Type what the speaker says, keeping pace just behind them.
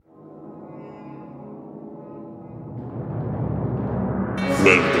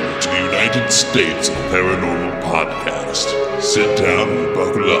Welcome to the United States of Paranormal Podcast. Sit down and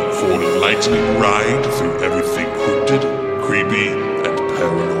buckle up for an enlightening ride through everything cryptid, creepy, and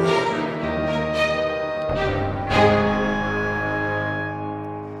paranormal.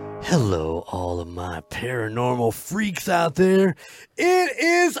 Hello, all of my paranormal freaks out there. It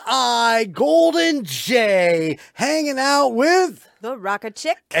is I, Golden J, hanging out with The Rocket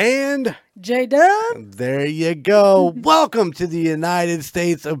Chick and J-Dub. There you go. Welcome to the United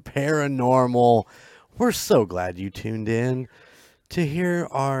States of Paranormal. We're so glad you tuned in to hear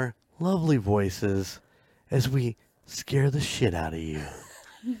our lovely voices as we scare the shit out of you.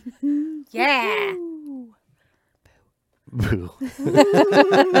 Yeah. Boo.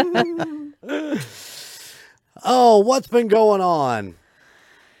 Oh, what's been going on?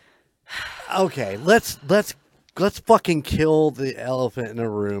 Okay, let's fucking kill the elephant in the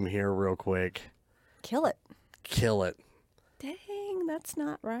room here real quick. Kill it. Kill it. Dang, that's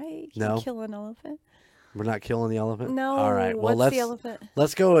not right. You No. kill an elephant. We're not killing the elephant? No. All right. Well, what's the elephant?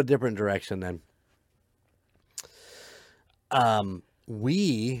 Let's go a different direction then.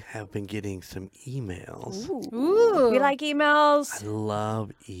 We have been getting some emails. Ooh. We like emails. I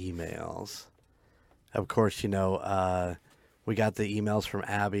love emails. Of course, we got the emails from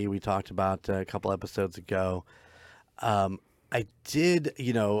Abby we talked about a couple episodes ago. I did,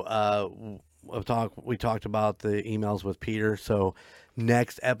 we talked about the emails with Peter. So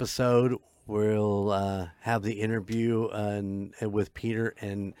next episode, we'll have the interview with Peter.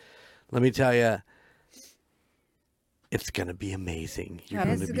 And let me tell you, it's going to be amazing. You're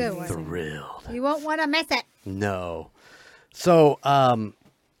going to be thrilled. You won't want to miss it. No. So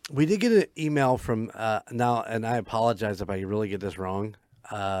we did get an email from now, and I apologize if I really get this wrong.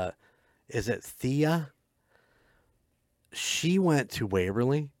 Is it Thea? She went to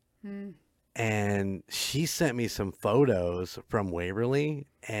Waverly, and she sent me some photos from Waverly,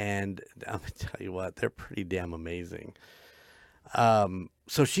 and I'm going to tell you what, they're pretty damn amazing.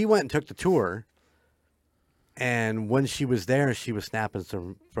 So she went and took the tour. And when she was there, she was snapping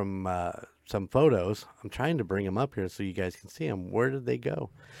some photos. I'm trying to bring them up here so you guys can see them. Where did they go?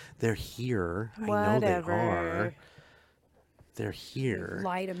 They're here. Whatever. I know they are. They're here.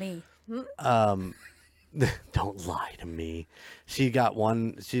 Lie to me. Don't lie to me. She got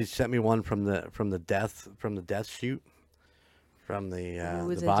one. She sent me one from the death shoot, from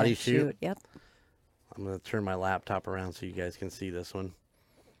the body shoot. Yep. I'm gonna turn my laptop around so you guys can see this one.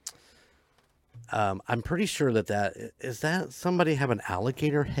 I'm pretty sure that is that somebody have an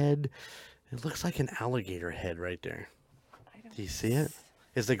alligator head? It looks like an alligator head right there. Do you see it?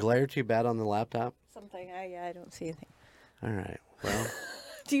 Is the glare too bad on the laptop? Something. I don't see anything. All right. Well.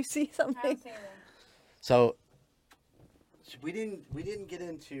 Do you see something? So we didn't get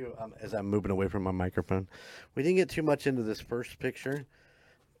into as I'm moving away from my microphone. We didn't get too much into this first picture,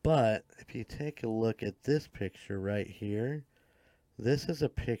 but if you take a look at this picture right here, this is a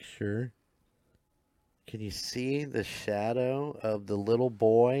picture. Can you see the shadow of the little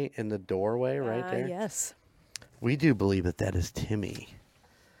boy in the doorway right there? Yes. We do believe that is Timmy.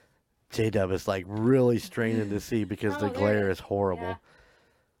 J-Dub is like really straining to see because the glare is horrible. Yeah.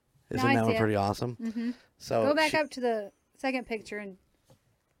 Isn't that one pretty awesome? Mm-hmm. So go back up to the second picture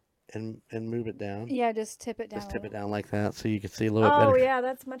and move it down. Yeah, just tip it down. Just tip it down like that so you can see a little bit better. Oh yeah,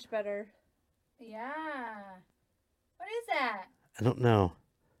 that's much better. Yeah. What is that? I don't know.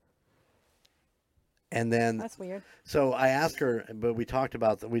 And then That's weird. So I asked her, but we talked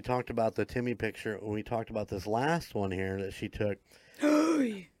about the Timmy picture, and we talked about this last one here that she took.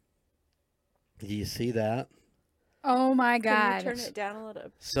 Do you see that? Oh my God! Can you turn it down a little?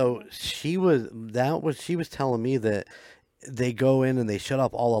 So she was telling me that they go in and they shut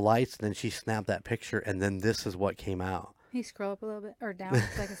off all the lights, and then she snapped that picture, and then this is what came out. Can you scroll up a little bit or down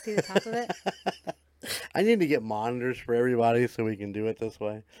so I can see the top of it? I need to get monitors for everybody so we can do it this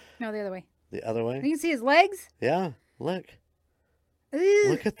way. No, the other way. The other way? You can see his legs. Yeah, look. Ugh,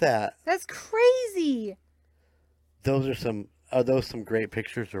 Look at that. that's crazy. Are those some great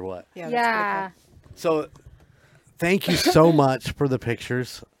pictures or what? Yeah. Yeah. So thank you so much for the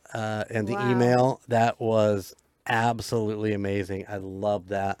pictures and the Wow. email. That was absolutely amazing. I love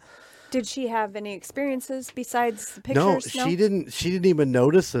that. Did she have any experiences besides the No, pictures? she didn't. She didn't even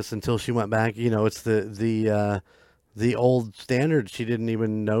notice this until she went back. It's the old standard. She didn't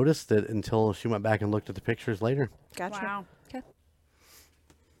even notice it until she went back and looked at the pictures later. Gotcha. Wow. Okay.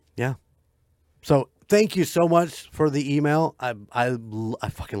 Yeah. So thank you so much for the email. I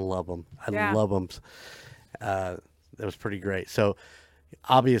fucking love them. I love them. That was pretty great. So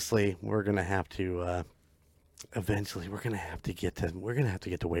obviously we're gonna have to eventually get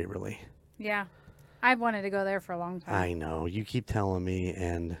to Waverly. Yeah. I've wanted to go there for a long time. I know. You keep telling me,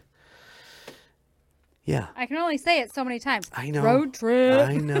 and yeah. I can only say it so many times. I know. Road trip.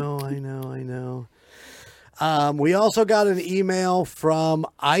 I know. We also got an email from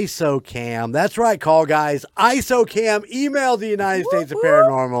ISOCAM. That's right, call guys. ISOCAM emailed the United States of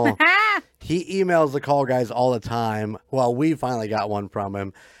Paranormal. He emails the call guys all the time. Well, we finally got one from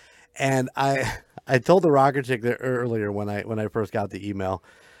him. And I told the rocker chick there earlier when I first got the email.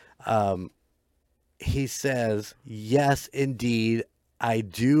 He says, yes, indeed, I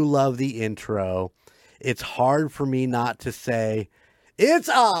do love the intro. It's hard for me not to say, it's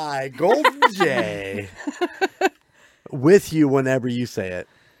I, Golden J, with you whenever you say it.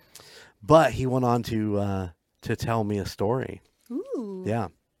 But he went on to tell me a story. Ooh. Yeah.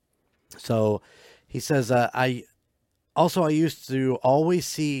 So he says, I used to always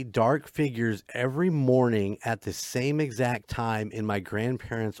see dark figures every morning at the same exact time in my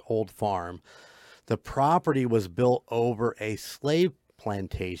grandparents' old farm. The property was built over a slave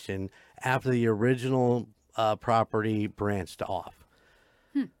plantation after the original property branched off.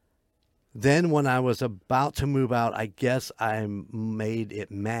 Then when I was about to move out, I guess I made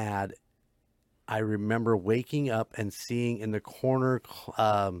it mad. I remember waking up and seeing it in the corner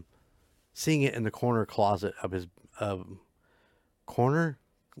closet of his corner.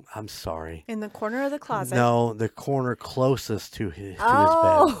 I'm sorry. In the corner of the closet. No, the corner closest to his bed.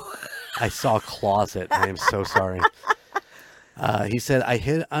 I saw closet. I am so sorry. He said, I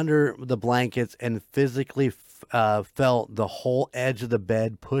hid under the blankets and physically felt the whole edge of the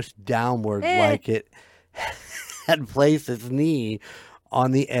bed pushed downward like it had placed its knee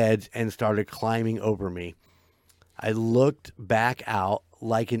on the edge and started climbing over me. I looked back out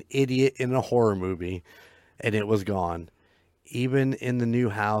like an idiot in a horror movie, and it was gone. Even in the new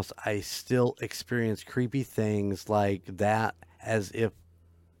house, I still experience creepy things like that, as if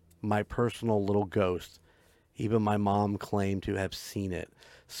my personal little ghost. Even my mom claimed to have seen it.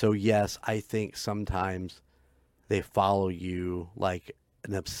 So yes, I think sometimes they follow you like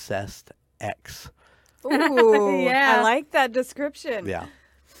an obsessed ex. Ooh, Yeah. I like that description. Yeah.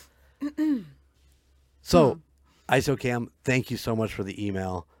 So, ISOCAM, thank you so much for the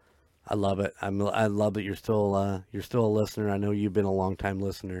email. I love it. I love that you're still a listener. I know you've been a long time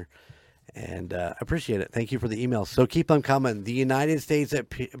listener, and I appreciate it. Thank you for the email. So keep them coming. The United States at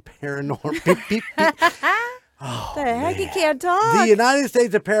Paranormal. Oh, The heck, you man. can't talk. The United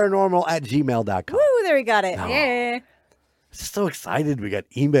States at Paranormal at gmail.com. Woo, there we got it. Oh. Yeah. Just so excited we got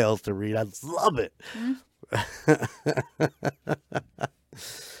emails to read. I love it.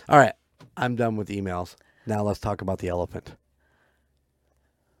 All right. I'm done with emails. Now let's talk about the elephant.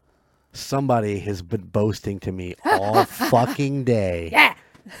 Somebody has been boasting to me all fucking day. Yeah.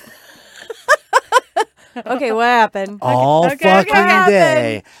 Okay, what happened? All okay, fucking okay.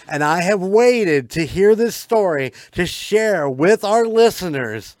 day. And I have waited to hear this story to share with our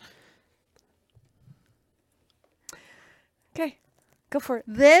listeners. Okay, go for it.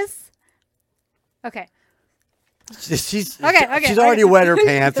 This. Okay. She's Okay. already wet her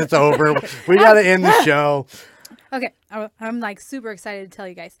pants. It's over. We got to end the show. Okay. I'm like super excited to tell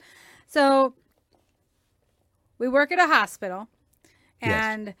you guys. So we work at a hospital,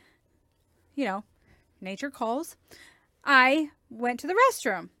 and you know, nature calls. I went to the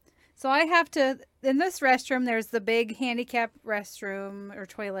restroom. So I have to, in this restroom, there's the big handicap restroom or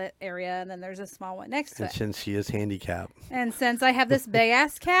toilet area, and then there's a small one next to And it. since she is handicapped. And since I have this big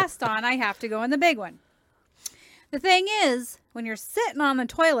ass cast on, I have to go in the big one. The thing is, when you're sitting on the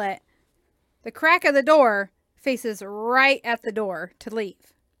toilet, the crack of the door faces right at the door to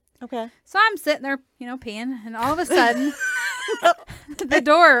leave. Okay. So I'm sitting there, you know, peeing, and all of a sudden, the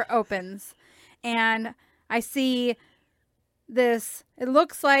door opens, and I see this, it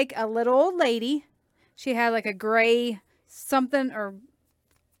looks like a little old lady. She had like a gray something, or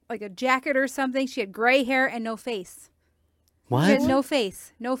like a jacket or something. She had gray hair and no face. What? She had no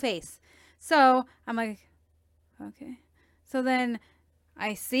face. So I'm like, okay. So then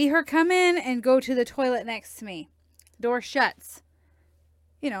I see her come in and go to the toilet next to me. Door shuts.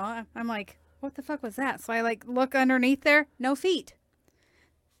 You know, I'm like, what the fuck was that? So I like look underneath there. No feet.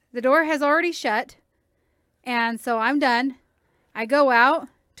 The door has already shut. And so I'm done. I go out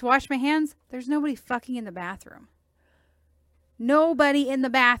to wash my hands. There's nobody fucking in the bathroom. Nobody in the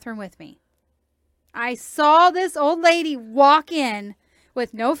bathroom with me. I saw this old lady walk in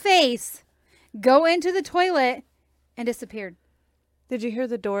with no face, go into the toilet, and disappeared. Did you hear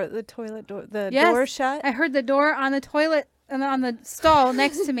the toilet door, Yes, door shut? I heard the door on the toilet and on the stall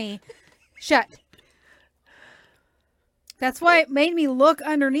next to me shut. That's why it made me look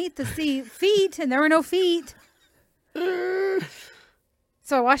underneath to see feet, and there were no feet.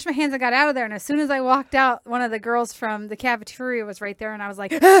 So I washed my hands and got out of there. And as soon as I walked out, one of the girls from the cafeteria was right there. And I was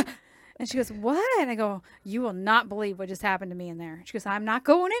like, ah! And she goes, what? And I go, you will not believe what just happened to me in there. She goes, I'm not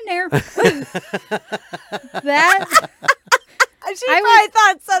going in there. That... She probably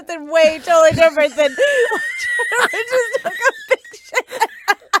thought something way totally different than just took a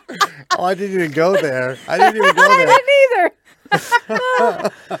picture. Oh, I didn't even go there. I didn't even go there. I didn't either.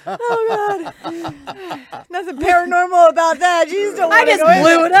 Oh, God. Nothing paranormal about that. You just don't I want to just go in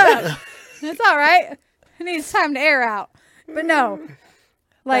blew there. it up. It's all right. It needs time to air out. But no.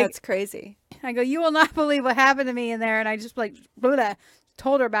 Like, That's crazy. I go, you will not believe what happened to me in there. And I just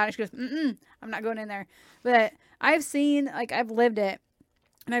told her about it. She goes, I'm not going in there. But I've seen, like, I've lived it.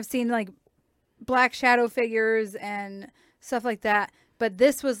 And I've seen, like, black shadow figures and stuff like that. But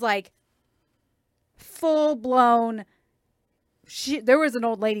this was, like, full blown. There was an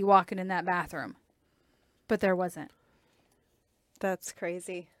old lady walking in that bathroom. But there wasn't. That's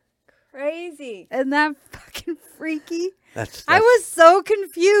crazy. Crazy. Isn't that fucking freaky? That's I was so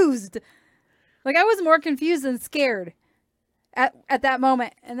confused. Like, I was more confused than scared at that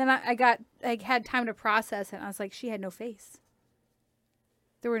moment. And then I had time to process it. And I was like, she had no face.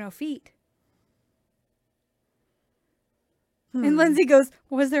 There were no feet. And Lindsay goes,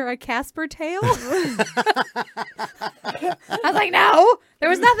 was there a Casper tail? I was like, no, there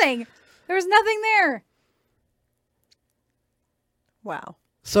was nothing. There was nothing there. Wow.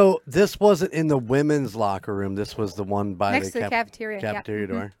 So this wasn't in the women's locker room. This was the one by Next to the cafeteria. Cafeteria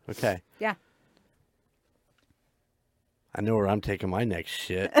door. Okay. Yeah. I know where I'm taking my next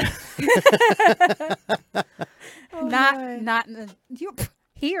shit. Not in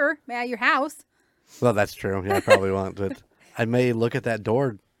here, at your house. Well, that's true. Yeah, I probably won't. But I may look at that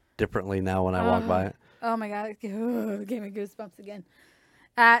door differently now when I walk by it. Oh my God. It gave me goosebumps again.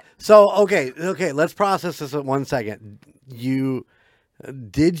 So, okay. Let's process this in 1 second.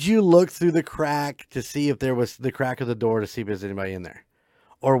 Did you look through the crack to see if there was the crack of the door to see if there's anybody in there?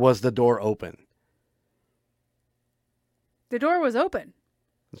 Or was the door open? The door was open.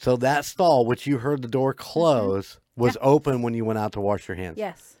 So that stall, which you heard the door close, was open when you went out to wash your hands?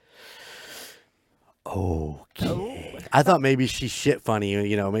 Yes. Okay. I thought maybe she shit funny.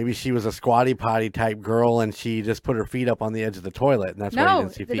 Maybe she was a squatty potty type girl and she just put her feet up on the edge of the toilet. And that's why you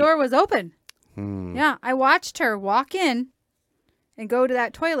didn't see feet. The door was open. Yeah. I watched her walk in and go to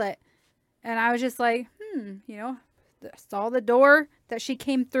that toilet. And I was just like, saw the door that she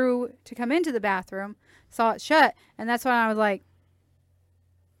came through to come into the bathroom, saw it shut. And that's when I was like,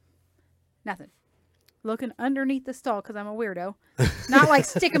 nothing. Looking underneath the stall because I'm a weirdo. Not like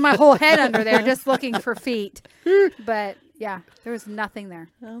sticking my whole head under there, just looking for feet. But yeah, there was nothing there.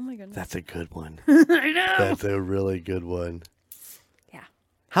 Oh my goodness. That's a good one. I know. That's a really good one. Yeah.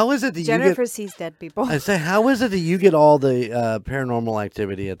 How is it that Jennifer sees dead people. I say, how is it that you get all the paranormal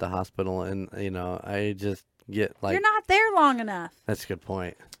activity at the hospital, and I just get like you're not there long enough. That's a good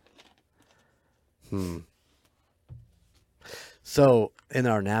point. So in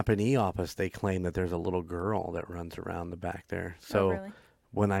our Napanee office, they claim that there's a little girl that runs around the back there. So really?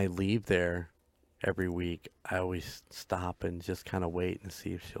 When I leave there every week, I always stop and just kind of wait and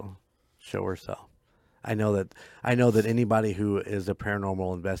see if she'll show herself. I know that anybody who is a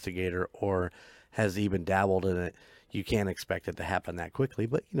paranormal investigator or has even dabbled in it, you can't expect it to happen that quickly.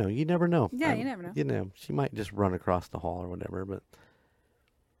 But you never know. Yeah, you never know. She might just run across the hall or whatever. But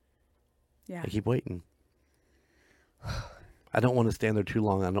yeah, I keep waiting. I don't want to stand there too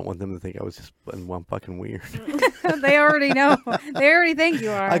long. I don't want them to think I was just one fucking weird. They already know. They already think you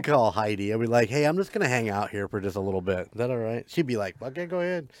are. I call Heidi. I'll be like, hey, I'm just going to hang out here for just a little bit. Is that all right? She'd be like, okay, go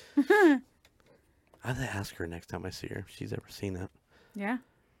ahead. I have to ask her next time I see her if she's ever seen that. Yeah.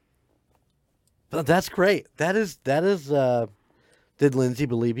 But that's great. That is, did Lindsay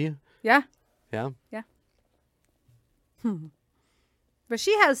believe you? Yeah. Yeah? Yeah. But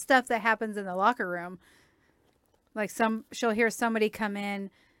she has stuff that happens in the locker room. Like she'll hear somebody come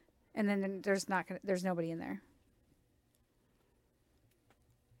in, and then there's nobody in there.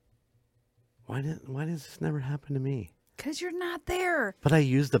 Why does this never happen to me? 'Cause you're not there. But I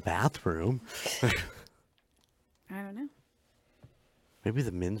use the bathroom. I don't know. Maybe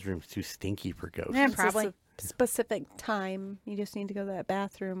the men's room's too stinky for ghosts. Yeah, It's probably. a specific time. You just need to go to that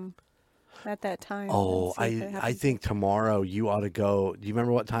bathroom at that time. Oh, and see if it I happens. think tomorrow you ought to go. Do you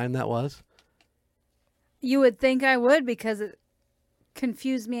remember what time that was? You would think I would because it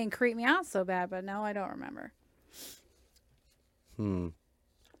confused me and creeped me out so bad, but no, I don't remember. You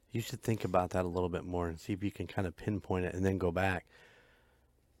should think about that a little bit more and see if you can kind of pinpoint it and then go back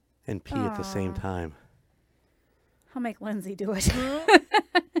and pee at the same time. I'll make Lindsay do it.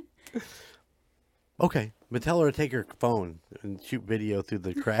 Okay. But tell her to take her phone and shoot video through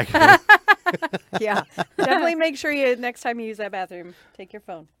the crack. Yeah. Definitely make sure you, next time you use that bathroom, take your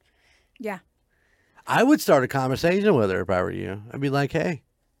phone. Yeah. I would start a conversation with her if I were you. I'd be like, hey,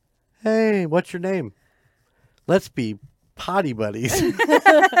 what's your name? Let's be potty buddies.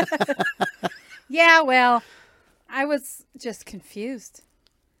 Yeah, well, I was just confused.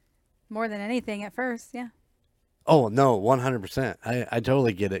 More than anything at first, yeah. Oh, no, 100%. I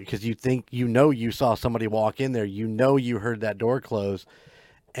totally get it because you saw somebody walk in there. You heard that door close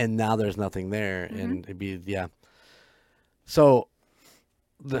and now there's nothing there. Mm-hmm. And it'd be, yeah. So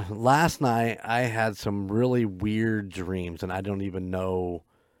last night I had some really weird dreams and I don't even know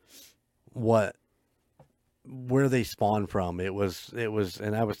where they spawn from. It was,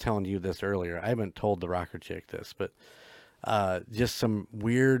 and I was telling you this earlier. I haven't told the rocker chick this, but just some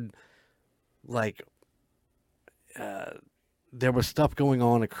weird, like, there was stuff going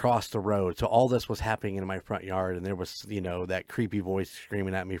on across the road. So all this was happening in my front yard, and there was, that creepy voice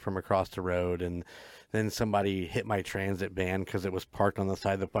screaming at me from across the road, and then somebody hit my transit van because it was parked on the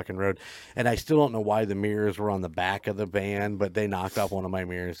side of the fucking road. And I still don't know why the mirrors were on the back of the van, but they knocked off one of my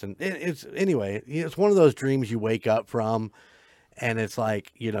mirrors. And it's one of those dreams you wake up from, and it's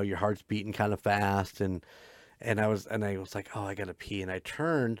like, your heart's beating kind of fast. And I was like, oh, I gotta pee. And I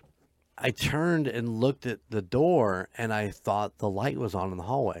turned and looked at the door, and I thought the light was on in the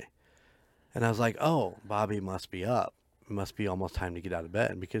hallway. And I was like, oh, Bobby must be up. It must be almost time to get out of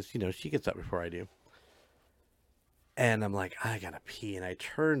bed because, she gets up before I do. And I'm like, I gotta pee. And I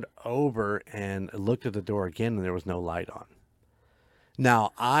turned over and looked at the door again, and there was no light on.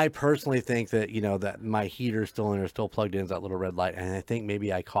 Now, I personally think that, that my heater's still in there, still plugged in, that little red light. And I think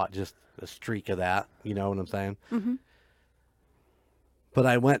maybe I caught just a streak of that. You know what I'm saying? Mm-hmm. But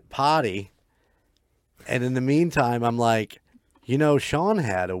I went potty. And in the meantime, I'm like, Sean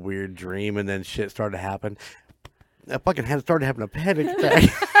had a weird dream, and then shit started to happen. I fucking started having a panic attack.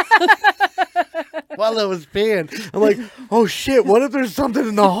 While I was peeing, I'm like, oh shit, what if there's something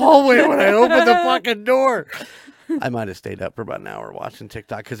in the hallway when I open the fucking door? I might have stayed up for about an hour watching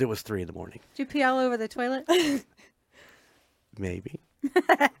TikTok because it was 3 a.m. Did you pee all over the toilet? Maybe.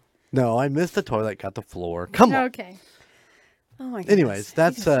 No, I missed the toilet, got the floor. Come on. Okay. Oh my goodness. Anyways,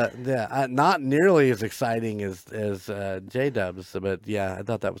 that's not nearly as exciting as J-Dubs, but yeah, I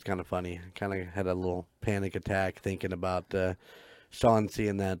thought that was kind of funny. Kind of had a little panic attack thinking about Sean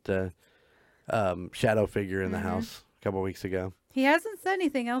seeing that shadow figure in the house a couple weeks ago. He hasn't said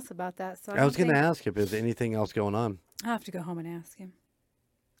anything else about that, so I was going to ask if there's anything else going on. I'll have to go home and ask him.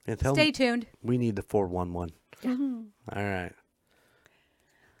 Yeah, Stay tuned. We need the 411. Mm-hmm. All right.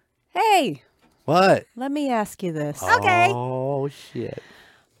 Hey. What? Let me ask you this. Okay. Oh, shit.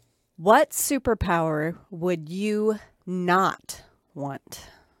 What superpower would you not want?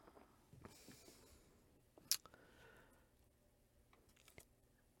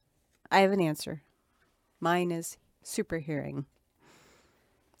 I have an answer. Mine is super hearing.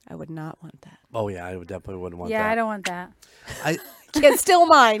 I would not want that. Oh, yeah, I definitely wouldn't want that. Yeah, I don't want that. Can't steal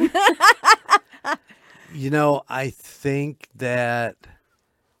mine. I think that,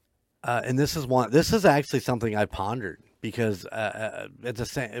 and this is actually something I pondered because it's the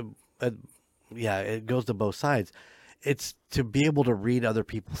same. It goes to both sides. It's to be able to read other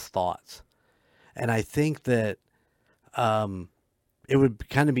people's thoughts, and I think that it would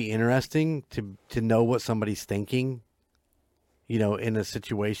kind of be interesting to know what somebody's thinking. In a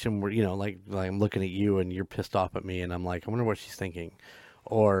situation where like I'm looking at you and you're pissed off at me, and I'm like, I wonder what she's thinking,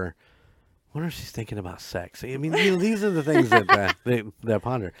 or I wonder if she's thinking about sex. I mean, these are the things that I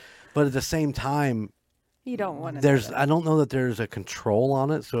ponder. But at the same time, you don't want to. I don't know that there's a control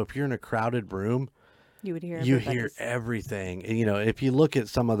on it. So if you're in a crowded room, you would hear. You hear everything. And, if you look at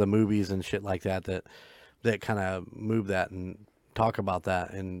some of the movies and shit like that kind of move that and talk about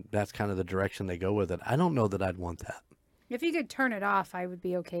that, and that's kind of the direction they go with it. I don't know that I'd want that. If you could turn it off, I would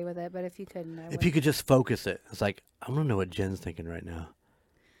be okay with it. But if you couldn't, I would. If you could just focus it, it's like, I want to know what Jen's thinking right now.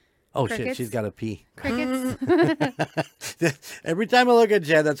 Oh, Crickets. Shit, she's got to pee. Crickets. Every time I look at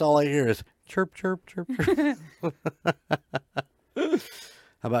Jen, that's all I hear is chirp, chirp, chirp, chirp. How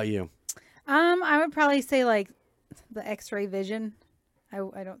about you? I would probably say like the X-ray vision. I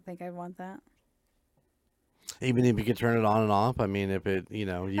don't think I'd want that. Even if you could turn it on and off? I mean, if it,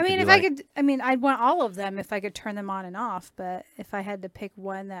 I'd want all of them if I could turn them on and off. But if I had to pick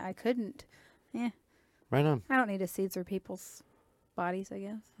one that I couldn't, Right on. I don't need to see through people's bodies, I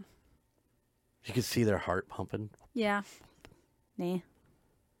guess. You could see their heart pumping. Yeah. Nah.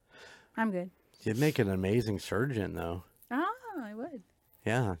 I'm good. You'd make an amazing surgeon, though. Ah, I would.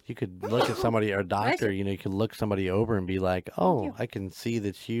 Yeah, you could look at somebody, or a doctor, you could look somebody over and be like, oh, I can see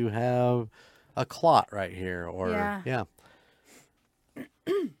that you have a clot right here, or Yeah.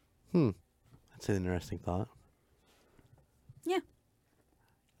 That's an interesting thought. Yeah.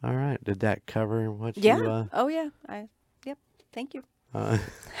 All right, did that cover what Yeah. you? Oh yeah. Yep. Thank you. All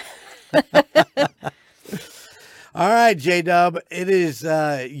right, J-Dub, it is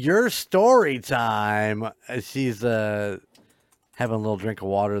your story time. She's having a little drink of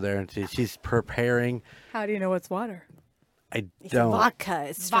water there, and she's preparing. How do you know it's water? I It's don't. vodka.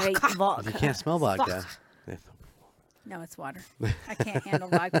 It's straight vodka. You can't smell vodka. No, it's water. I can't handle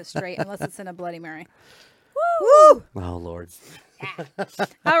vodka straight unless it's in a Bloody Mary. Woo! Oh Lord.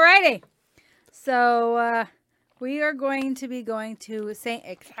 Alrighty. So we are going to be going to St.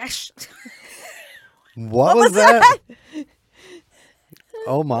 Ignatius. What was that?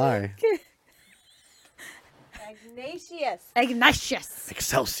 Oh my. Ignatius.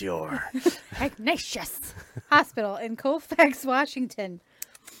 Excelsior. Ignatius Hospital in Colfax, Washington.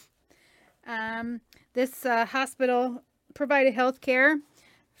 This hospital provided health care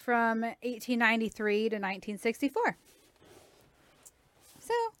from 1893 to 1964.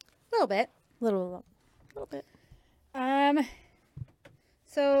 So, a little bit. Little bit.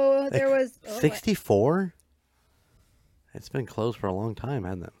 So there was 64. It's been closed for a long time,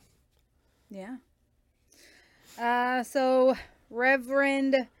 hasn't it? Yeah. So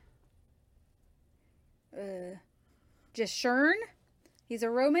Reverend Jeshurn, he's a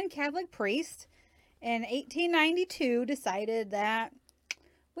Roman Catholic priest, in 1892 decided that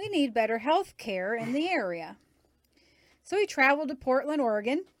we need better health care in the area. So he traveled to Portland,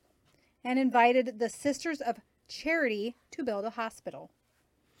 Oregon, and invited the Sisters of Charity to build a hospital.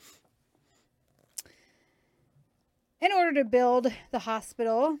 In order to build the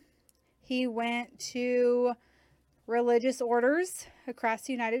hospital, he went to religious orders across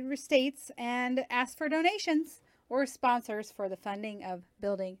the United States and asked for donations or sponsors for the funding of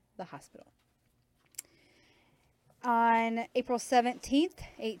building the hospital. On April 17th,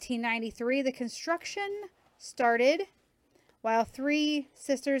 1893, the construction started while 3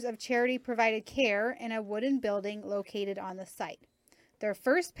 Sisters of Charity provided care in a wooden building located on the site. Their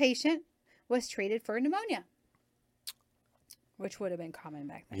first patient was treated for pneumonia, which would have been common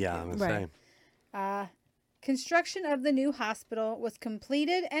back then. Yeah, I'm gonna say. Construction of the new hospital was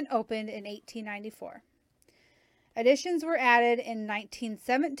completed and opened in 1894. Additions were added in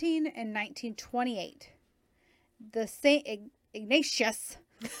 1917 and 1928. The St. Ignatius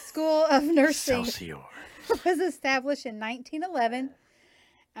School of Nursing Excelsior. was established in 1911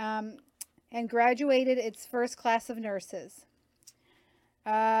 and graduated its first class of nurses.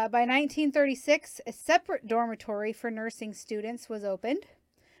 By 1936, a separate dormitory for nursing students was opened.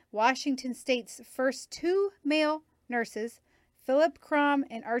 Washington State's first 2 male nurses, Philip Crom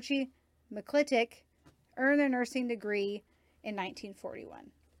and Archie McClintock, earned their nursing degree in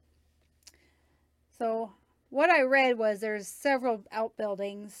 1941. So what I read was there's several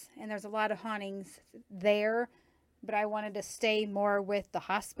outbuildings and there's a lot of hauntings there, but I wanted to stay more with the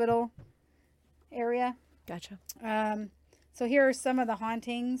hospital area. Gotcha. So here are some of the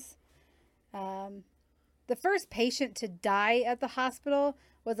hauntings. The first patient to die at the hospital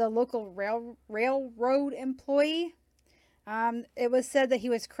was a local railroad employee. It was said that he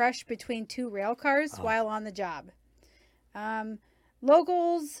was crushed between 2 rail cars while on the job.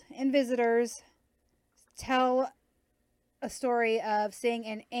 Locals and visitors tell a story of seeing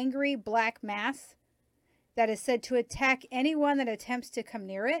an angry black mass that is said to attack anyone that attempts to come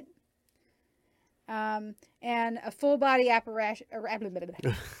near it. And a full body apparition,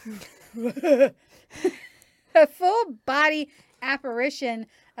 a full body apparition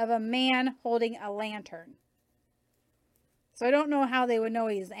of a man holding a lantern. So I don't know how they would know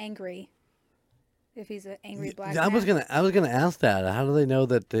he's angry. If he's an angry black man. I was gonna ask that. How do they know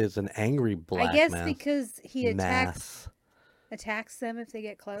that there's an angry black I guess mass? because he attacks them if they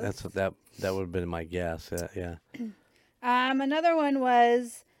get close. That's what that would have been my guess. Yeah. Another one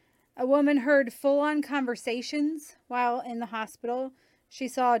was a woman heard full-on conversations while in the hospital. She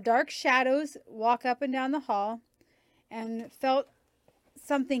saw dark shadows walk up and down the hall and felt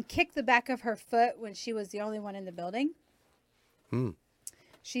something kick the back of her foot when she was the only one in the building.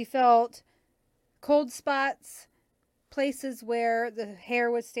 She felt cold spots, places where the hair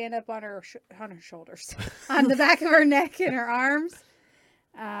would stand up on her shoulders, on the back of her neck and her arms.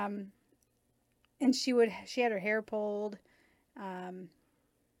 And she had her hair pulled.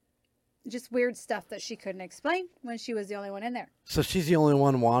 Just weird stuff that she couldn't explain when she was the only one in there. So she's the only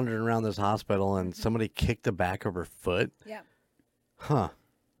one wandering around this hospital, and somebody kicked the back of her foot? Yep. Huh.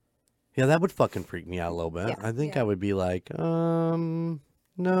 Yeah, that would fucking freak me out a little bit. Yeah. I think I would be like, no,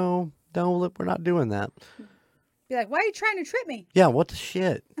 we're not doing that. Be like, why are you trying to trip me? Yeah, what the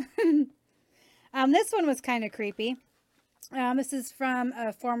shit? This one was kind of creepy. This is from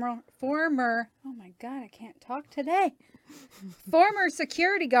a former, oh my God, I can't talk today. Former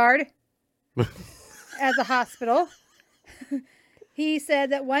security guard at the hospital. He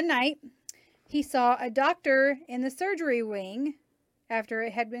said that one night he saw a doctor in the surgery wing after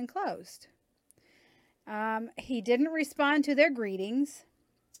it had been closed. He didn't respond to their greetings.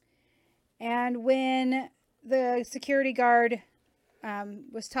 And when the security guard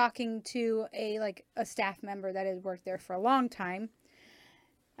was talking to a staff member that had worked there for a long time,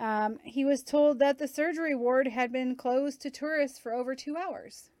 he was told that the surgery ward had been closed to tourists for over 2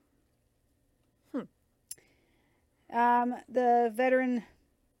 hours. The veteran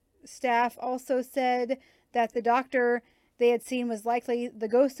staff also said that the doctor they had seen was likely the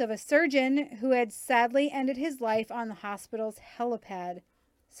ghost of a surgeon who had sadly ended his life on the hospital's helipad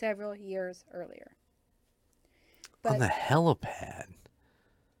several years earlier. On the helipad?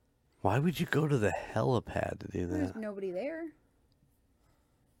 Why would you go to the helipad to do that? There's nobody there.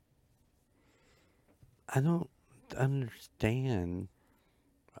 I don't understand.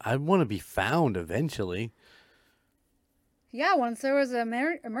 I want to be found eventually. Yeah, once there was an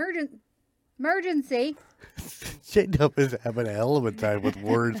emergency. J-Dub is having a hell of a time with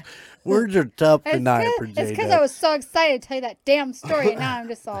words. Words are tough tonight for J-Dub. It's because I was so excited to tell you that damn story, and now I'm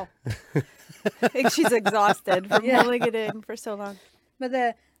just all... I think she's exhausted from holding it in for so long. But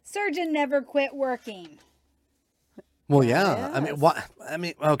the surgeon never quit working. Well, yeah. Yes. I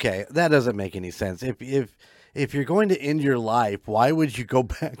mean, okay, that doesn't make any sense. If you're going to end your life, why would you go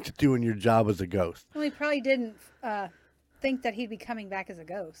back to doing your job as a ghost? Well, he probably didn't think that he'd be coming back as a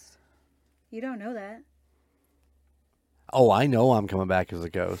ghost. You don't know that. Oh, I know I'm coming back as a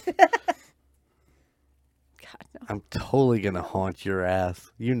ghost. God, no. I'm totally going to haunt your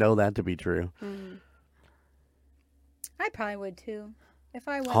ass. You know that to be true. Mm. I probably would, too. If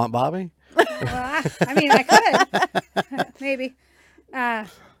I went... Haunt Bobby? Well, I could. Maybe. Yeah,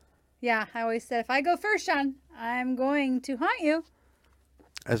 I always said, if I go first, Sean, I'm going to haunt you.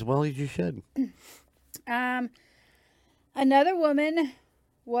 As well as you should. Another woman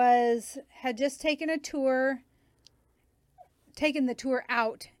had just taken the tour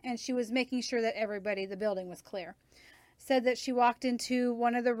out, and she was making sure that the building was clear. Said that she walked into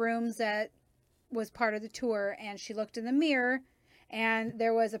one of the rooms that was part of the tour, and she looked in the mirror, and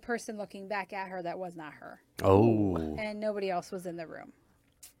there was a person looking back at her that was not her. Oh. And nobody else was in the room.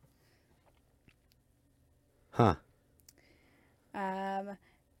 Huh.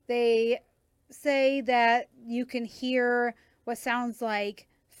 They say that you can hear what sounds like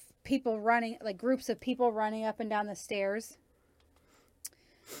people running, like groups of people running up and down the stairs.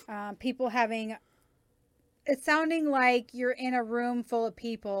 It's sounding like you're in a room full of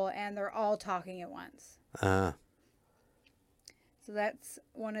people and they're all talking at once. So that's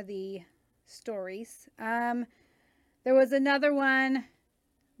one of the stories. There was another one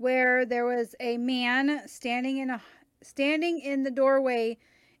where there was a man standing in the doorway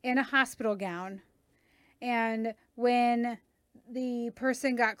in a hospital gown. And when the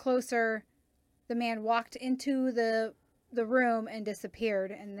person got closer, the man walked into the room and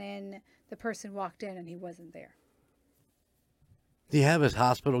disappeared. And then the person walked in and he wasn't there. Do you have his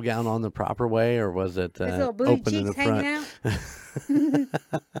hospital gown on the proper way, or was it his little booty open in the cheeks front? hanging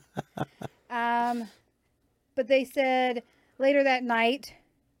out. But they said later that night,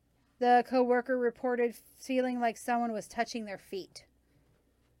 the coworker reported feeling like someone was touching their feet.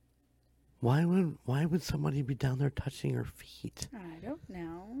 Why would somebody be down there touching her feet? I don't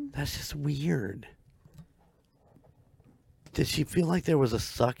know. That's just weird. Did she feel like there was a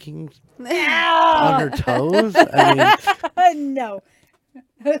sucking on her toes? I mean, No.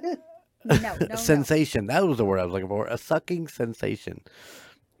 No. sensation. That was the word I was looking for. A sucking sensation.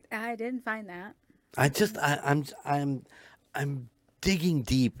 I didn't find that. I'm digging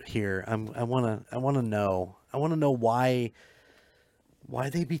deep here. I want to know. I want to know why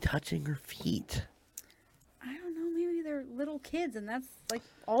they be touching her feet. I don't know. Maybe they're little kids, and that's like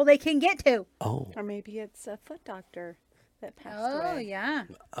all they can get to. Oh. Or maybe it's a foot doctor that passed Oh, away. yeah.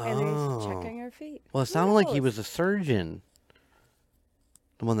 And he's checking her feet. Well, it sounded like he was a surgeon.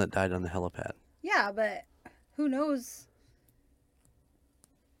 The one that died on the helipad. Yeah, but who knows?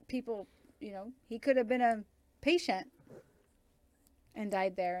 People, he could have been a patient and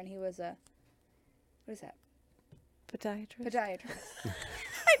died there, and he was a, what is that? Podiatrist.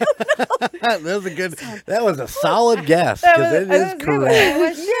 That was a good. That was a solid guess because it is correct. It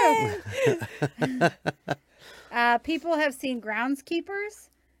was true. People have seen groundskeepers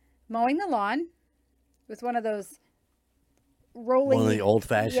mowing the lawn with one of those rolling. One of the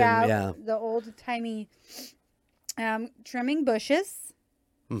old-fashioned, yeah. The old-timey trimming bushes.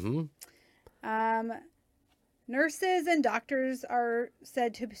 Mm-hmm. Nurses and doctors are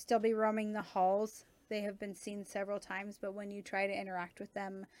said to still be roaming the halls. They have been seen several times, but when you try to interact with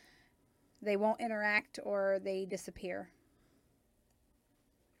them, they won't interact or they disappear.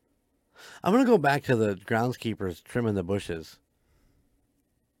 I'm going to go back to the groundskeepers trimming the bushes.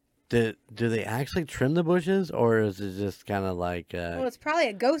 Do they actually trim the bushes, or is it just kind of like... Well, it's probably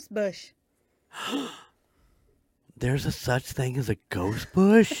a ghost bush. There's a such thing as a ghost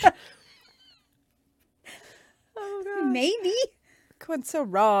bush? Oh, God. Maybe. Going so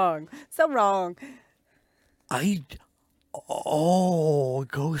wrong. So wrong.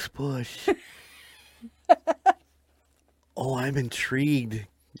 Ghost bush. Oh, I'm intrigued.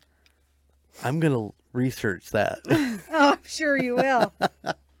 I'm going to research that. Oh, I'm sure you will.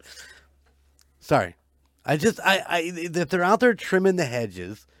 Sorry. If they're out there trimming the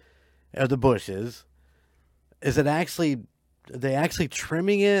hedges or the bushes, is it actually, are they actually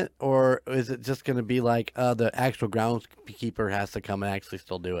trimming it, or is it just going to be like the actual groundskeeper has to come and actually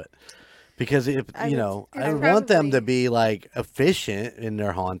still do it? Because if, I want them to be like efficient in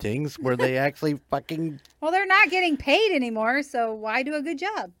their hauntings where they actually fucking. Well, they're not getting paid anymore, so why do a good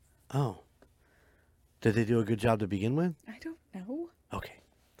job? Oh. Did they do a good job to begin with? I don't know. Okay.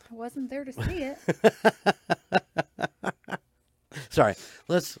 I wasn't there to see it. Sorry.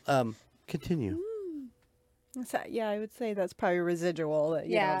 Let's continue. So, yeah, I would say that's probably residual. That,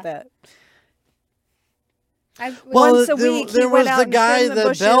 you know, that. Once a week, there he went was out the and guy, trimmed the the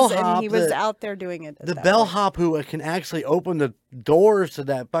bushes, bellhop, and he was out there doing it. The bellhop who can actually open the doors to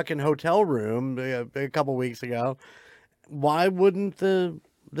that fucking hotel room a couple weeks ago. Why wouldn't the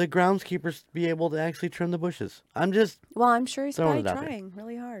groundskeepers be able to actually trim the bushes? I'm sure he's probably trying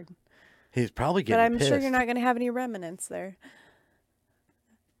really hard. He's probably getting But I'm pissed. sure you're not going to have any remnants there.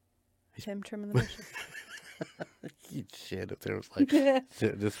 Him trimming the bushes. Shit, if there was like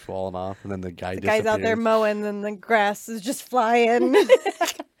shit just falling off, and then the guy's out there mowing, and the grass is just flying.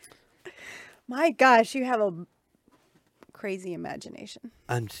 My gosh, you have a crazy imagination.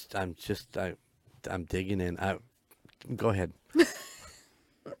 I'm digging in. Go ahead.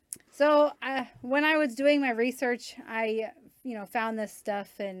 So when I was doing my research, I found this stuff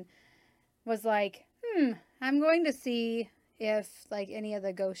and was like, I'm going to see if like any of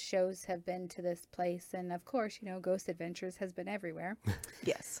the ghost shows have been to this place. And of course, Ghost Adventures has been everywhere.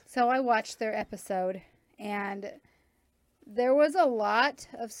 Yes. So I watched their episode, and there was a lot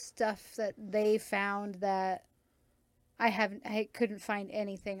of stuff that they found that I couldn't find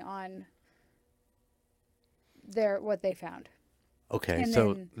anything on what they found. Okay, and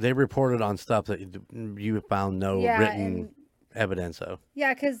so then, they reported on stuff that you found no written evidence of.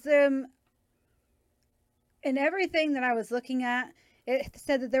 Yeah, because in everything that I was looking at, it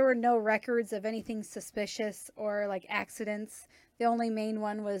said that there were no records of anything suspicious or like accidents. The only main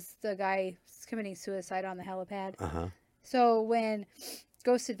one was the guy committing suicide on the helipad. Uh-huh. So when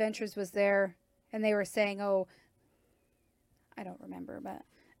Ghost Adventures was there and they were saying, I don't remember, but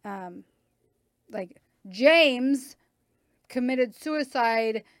like James committed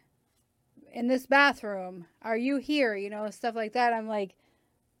suicide in this bathroom. Are you here? Stuff like that. I'm like,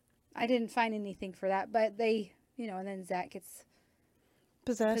 I didn't find anything for that, but they, and then Zach gets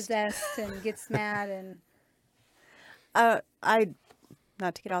possessed and gets mad, and not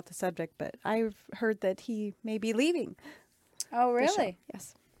to get off the subject, but I've heard that he may be leaving. Oh, really?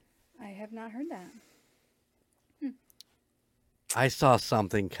 Yes. I have not heard that. I saw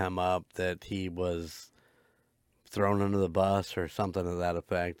something come up that he was thrown under the bus or something to that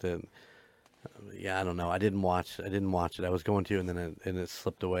effect, and I don't know. I didn't watch it. I was going to, and then it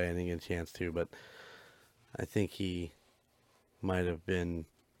slipped away. I didn't get a chance to, but I think he might have been.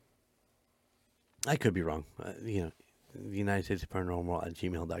 I could be wrong. The United States Paranormal at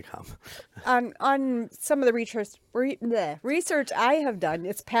gmail.com. On some of the research I have done,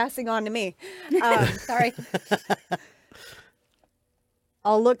 it's passing on to me. Sorry.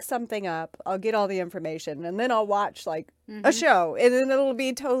 I'll look something up. I'll get all the information, and then I'll watch a show, and then it'll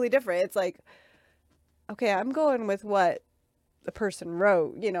be totally different. It's like, okay, I'm going with what the person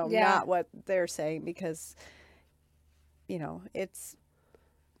wrote, not what they're saying, because, it's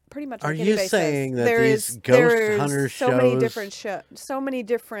pretty much. Are like you saying that these ghost hunter shows? So many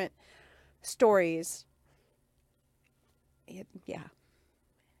different stories. Yeah,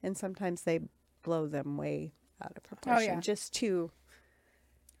 and sometimes they blow them way out of proportion just to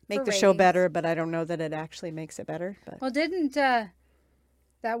make the show better, but I don't know that it actually makes it better. But. Well, didn't that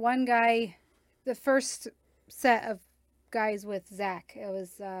one guy, the first set of guys with Zach, it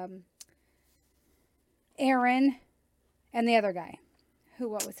was Aaron and the other guy.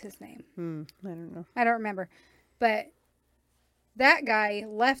 What was his name? I don't know. I don't remember. But that guy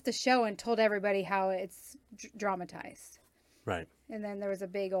left the show and told everybody how it's dramatized. Right. And then there was a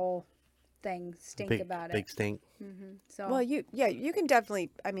big old stink about it. Big stink. So Well, you can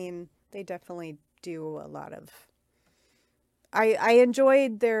definitely. I mean, they definitely do a lot of. I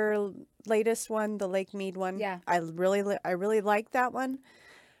enjoyed their latest one, the Lake Mead one. Yeah. I really liked that one,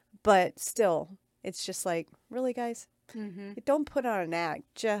 but still, it's just like, really, guys, don't put on an act.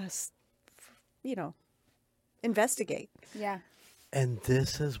 Just, investigate. Yeah. And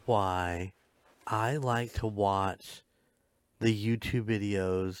this is why I like to watch the YouTube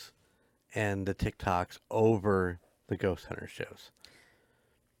videos and the TikToks over the Ghost Hunter shows.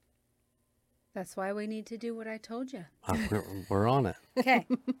 That's why we need to do what I told you. We're on it. Okay.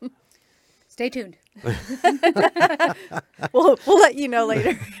 Stay tuned. We'll let you know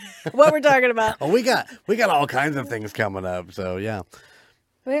later what we're talking about. Oh, we got all kinds of things coming up. So yeah.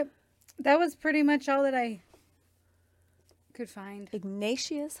 But that was pretty much all that I could find.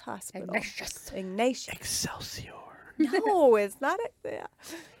 Ignatius Hospital. Ignatius. Excelsior. No, it's not. Yeah.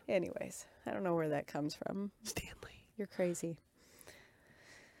 Anyways, I don't know where that comes from. Stanley. You're crazy.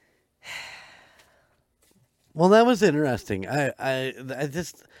 Well, that was interesting.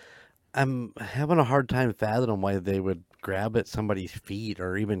 I'm having a hard time fathoming why they would grab at somebody's feet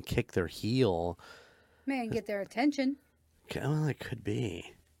or even kick their heel. Man, get their attention. Well, it could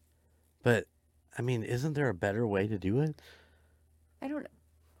be. But, I mean, isn't there a better way to do it? I don't know.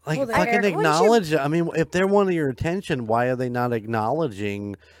 Like, Well, fucking why acknowledge. I mean, if they're wanting your attention, why are they not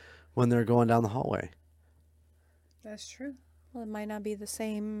acknowledging when they're going down the hallway? That's true. Well, it might not be the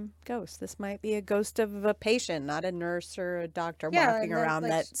same ghost. This might be a ghost of a patient, not a nurse or a doctor walking around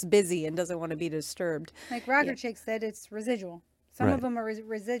that's busy and doesn't want to be disturbed. Like Rocker Chick said, it's residual. Some Right. of them are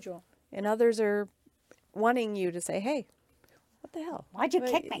residual. And others are wanting you to say, hey, what the hell? Why'd you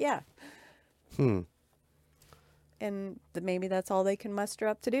kick me? Yeah. And maybe that's all they can muster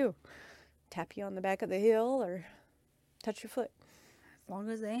up to do. Tap you on the back of the heel or touch your foot. As long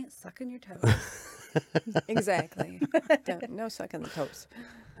as they ain't sucking your toes. Exactly. No sucking the toes.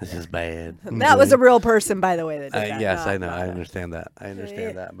 This is bad. That was a real person, by the way, that did that. Yes, not- I know. not I a- understand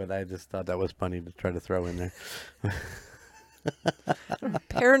that. But I just thought that was funny to try to throw in there.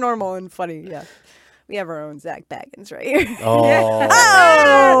 Paranormal and funny, yeah. We have our own Zach Baggins right here.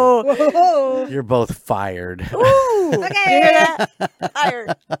 Oh, Oh! you're both fired. Ooh! Okay. You hear that?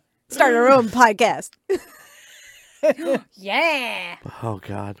 Fired. Start our own podcast. Yeah. Oh,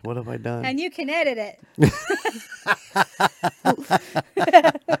 God. What have I done? And you can edit it.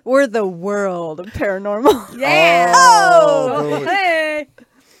 We're the world of paranormal. Yeah. Oh, Hey.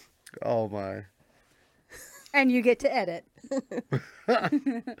 oh, my. And you get to edit.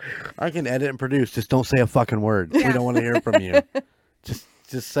 I can edit and produce. Just don't say a fucking word. We don't want to hear from you.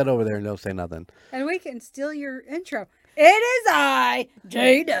 Just sit over there and don't say nothing. And we can steal your intro. It is I,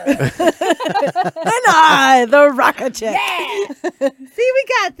 Jada. And I, the rocket chick. Yeah. See, we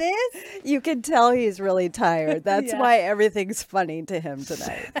got this. You can tell he's really tired. That's Yeah. why everything's funny to him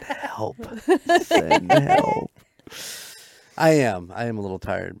tonight. Help. Send help. I am a little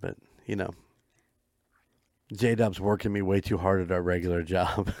tired, but, J-Dub's working me way too hard at our regular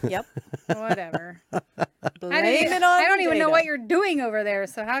job. Yep. Whatever. Blame it on I don't even know Jada. what you're doing over there,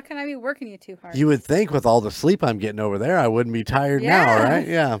 so how can I be working you too hard? You would think with all the sleep I'm getting over there, I wouldn't be tired now, Yeah. right?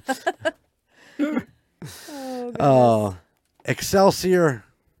 Yeah. Oh, Oh, Excelsior.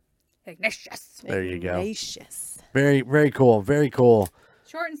 Ignatius. There you go. Gracious. Very, very cool. Very cool.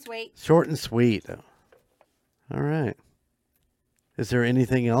 Short and sweet. Short and sweet. All right. Is there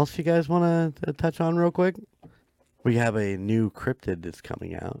anything else you guys want to touch on real quick? We have a new cryptid that's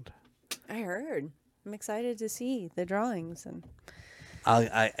coming out. I heard. I'm excited to see the drawings and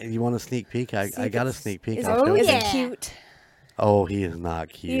You want a sneak peek? I got a sneak peek. Is I'll show it you. cute? Oh, he is not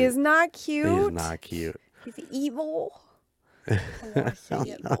cute. He is not cute. He is not cute. He's evil. I want to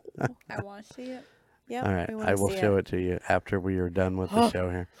see it. I want to see it. Yep. All right, we wanna I will see show it to you after we are done with the show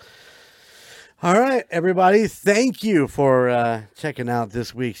here. All right, everybody. Thank you for checking out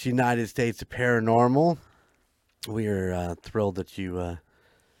this week's United States Paranormal. We are thrilled that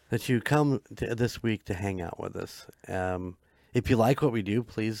you come this week to hang out with us. If you like what we do,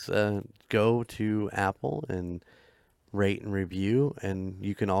 please go to Apple and rate and review, and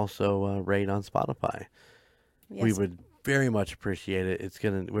you can also rate on Spotify. Yes. We would very much appreciate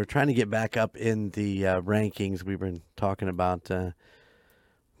it. We're trying to get back up in the rankings. We've been talking about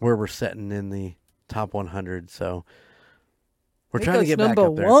where we're sitting in the top 100. So we're trying to get back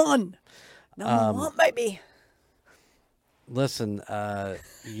up there. Number one, baby. Listen, I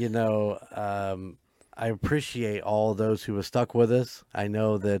appreciate all those who have stuck with us. I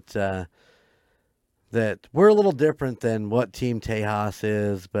know that that we're a little different than what Team Tejas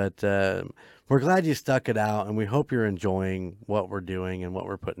is, but we're glad you stuck it out, and we hope you're enjoying what we're doing and what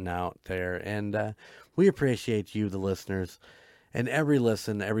we're putting out there. And we appreciate you, the listeners, and every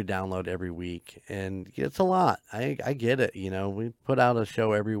listen, every download, every week. And it's a lot. I get it. We put out a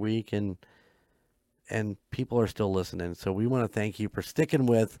show every week, and people are still listening. So we want to thank you for sticking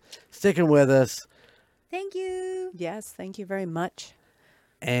with us. Thank you. Yes, thank you very much.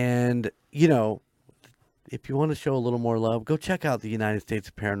 And, if you want to show a little more love, go check out the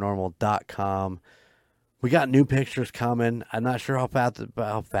UnitedStatesOfParanormal.com. We got new pictures coming. I'm not sure how fast.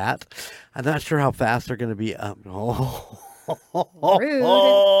 I'm not sure how fast they're going to be up. Rude.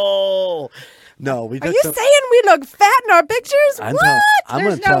 No, we. Are you saying we look fat in our pictures? What?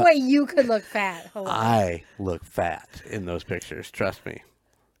 There's no way you could look fat. Hold on. I look fat in those pictures. Trust me.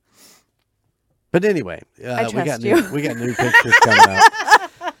 But anyway, we got new pictures coming up.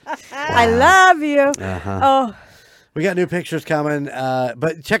 I love you. Uh-huh. Oh, we got new pictures coming.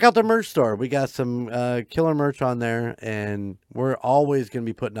 But check out the merch store. We got some killer merch on there, and we're always going to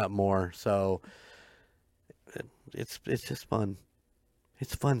be putting up more. So it's just fun.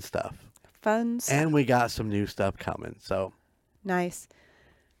 It's fun stuff. And we got some new stuff coming. So nice.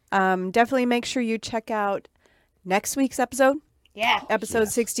 Definitely make sure you check out next week's episode. Yeah. Episode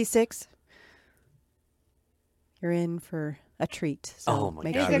 66. You're in for a treat. So oh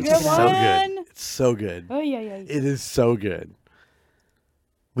my God, it's it's a good so one. good. It's so good. Oh, yeah. It is so good.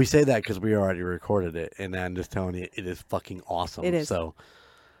 We say that because we already recorded it, and I'm just telling you, it is fucking awesome. It is. So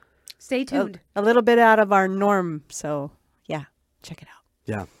Stay tuned. A little bit out of our norm. So, yeah, check it out.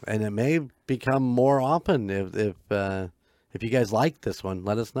 yeah, and it may become more often if you guys like this one.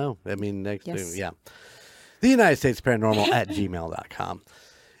 Let us know. I mean, next Yes. yeah, the United States Paranormal at gmail.com.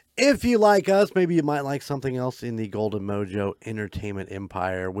 If you like us, maybe you might like something else in the Golden Mojo Entertainment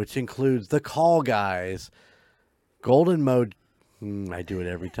Empire, which includes the Call Guys, Golden Mojo. I do it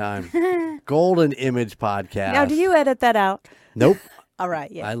every time. Golden Image Podcast. Now, do you edit that out? Nope. All right,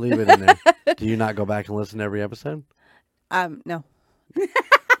 yeah. I leave it in there. Do you not go back and listen to every episode? No.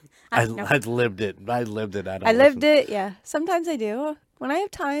 I lived it. I lived it. I lived it, yeah. Sometimes I do. When I have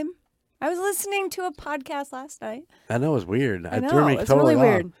time. I was listening to a podcast last night. I know, it was weird. I know, threw me it's totally really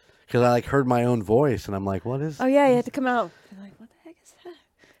off. weird. Because I heard my own voice, and I'm like, what is... Oh, yeah, you had to come out. I'm like, what the heck is that?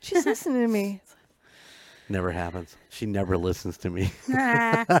 She's listening to me. Never happens. She never listens to me.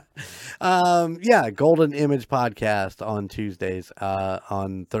 Ah. Golden Image Podcast on Tuesdays.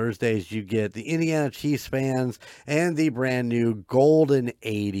 On Thursdays, you get the Indiana Chiefs fans and the brand new Golden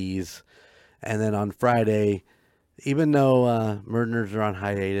 80s. And then on Friday, even though Murderers are on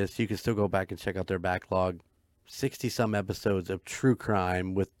hiatus, you can still go back and check out their backlog. 60-some episodes of true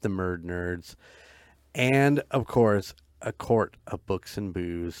crime with the Murd Nerds. And, of course, a quart of books and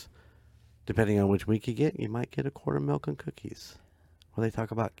booze. Depending on which week you get, you might get a quart of milk and cookies. Where they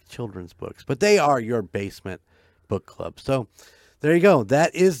talk about children's books. But they are your basement book club. So, there you go.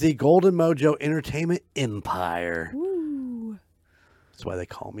 That is the Golden Mojo Entertainment Empire. Ooh. That's why they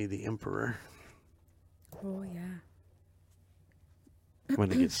call me the Emperor. Oh, yeah. I'm going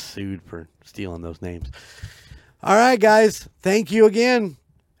to get sued for stealing those names. All right, guys. Thank you again.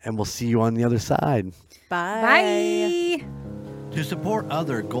 And we'll see you on the other side. Bye. Bye. To support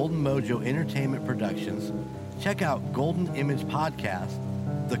other Golden Mojo Entertainment productions, check out Golden Image Podcast,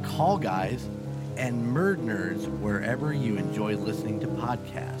 The Call Guys, and Murd Nerds wherever you enjoy listening to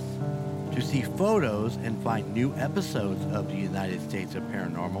podcasts. To see photos and find new episodes of the United States of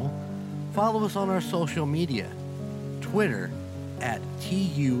Paranormal, follow us on our social media. Twitter at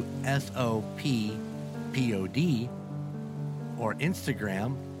TUSOPPOD, or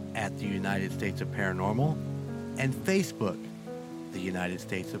Instagram at the United States of Paranormal, and Facebook, the United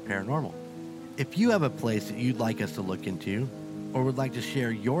States of Paranormal. If you have a place that you'd like us to look into, or would like to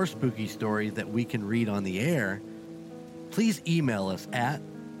share your spooky story that we can read on the air, please email us at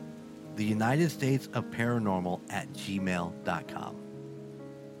the United States of Paranormal at gmail.com.